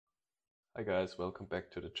Hi guys, welcome back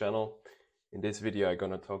to the channel. In this video I'm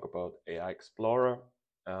gonna talk about AIxplora.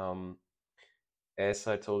 As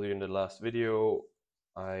I told you in the last video,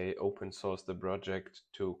 I open sourced the project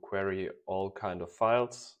to query all kind of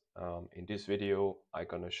files. In this video I'm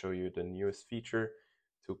gonna show you the newest feature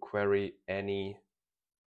to query any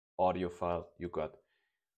audio file you got.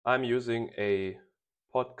 I'm using a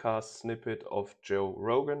podcast snippet of Joe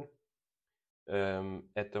Rogan.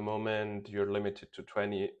 At the moment you're limited to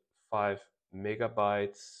 25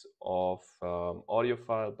 megabytes of audio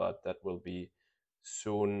file, but that will be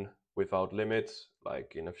soon without limits,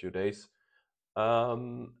 like in a few days.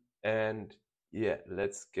 And yeah,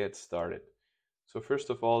 let's get started. So first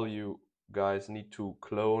of all, you guys need to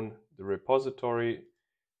clone the repository,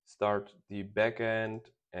 start the backend,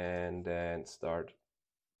 and then start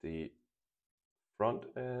the front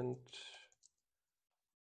end.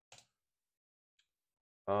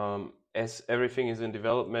 As everything is in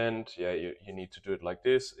development, yeah, you need to do it like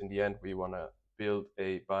this. In the end, we want to build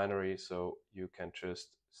a binary so you can just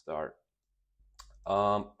start.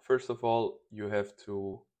 First of all, you have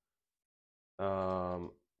to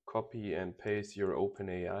copy and paste your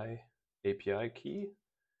OpenAI API key,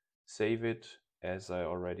 save it. As I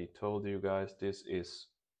already told you guys, this is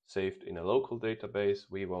saved in a local database.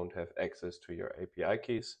 We won't have access to your API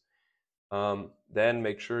keys. Then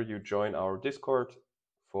make sure you join our Discord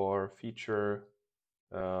for feature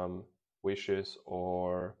wishes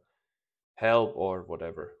or help or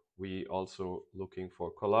whatever. We also looking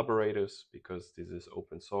for collaborators because this is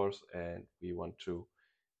open source and we want to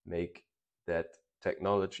make that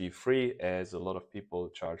technology free, as a lot of people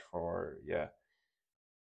charge for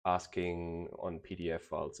asking on PDF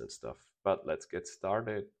files and stuff. But let's get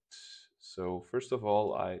started. So first of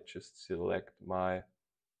all, I just select my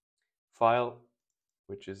file,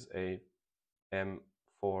 which is a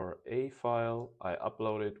M4A file. I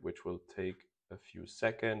upload it, which will take a few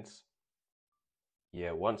seconds.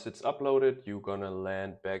 Yeah, once it's uploaded, you're gonna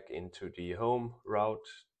land back into the home route.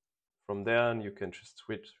 From there, you can just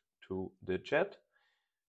switch to the chat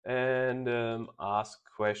and ask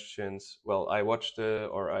questions. Well, I watched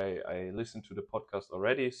I listened to the podcast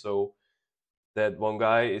already, so that one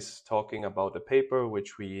guy is talking about a paper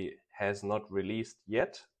which we has not released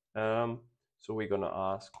yet. So we're gonna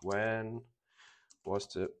ask, when was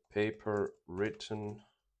the paper written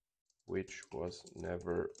which was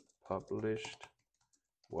never published?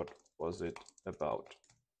 What was it about?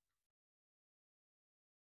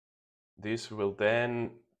 This will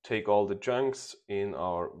then take all the chunks in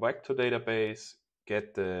our vector database,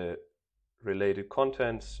 get the related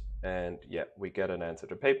contents, and yeah, we get an answer.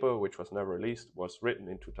 The paper, which was never released, was written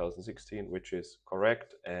in 2016, which is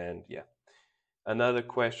correct. And yeah, another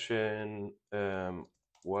question,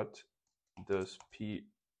 what does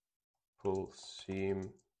people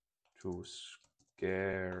seem to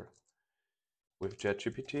scare with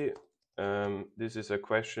ChatGPT? This is a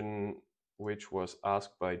question which was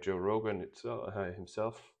asked by Joe Rogan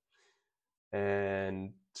himself.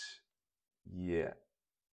 And yeah,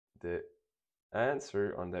 the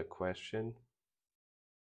answer on that question,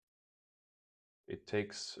 it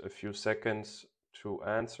takes a few seconds to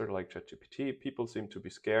answer. Like ChatGPT, people seem to be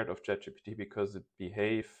scared of ChatGPT because it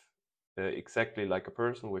behaves exactly like a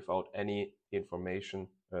person without any information,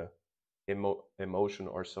 emotion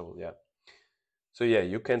or soul. Yeah. So yeah,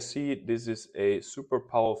 you can see this is a super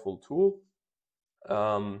powerful tool.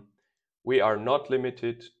 We are not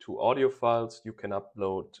limited to audio files. You can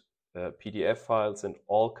upload PDF files and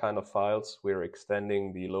all kind of files. We're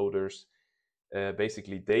extending the loaders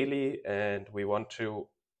basically daily, and we want to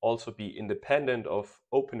also be independent of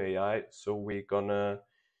OpenAI. So we're gonna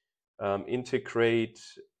integrate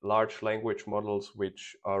large language models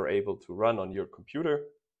which are able to run on your computer.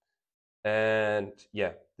 And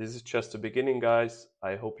yeah, this is just the beginning, guys.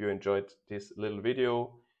 I hope you enjoyed this little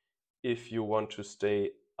video. If you want to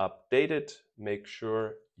stay updated, make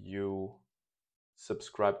sure you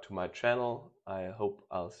subscribe to my channel. I hope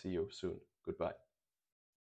I'll see you soon. Goodbye.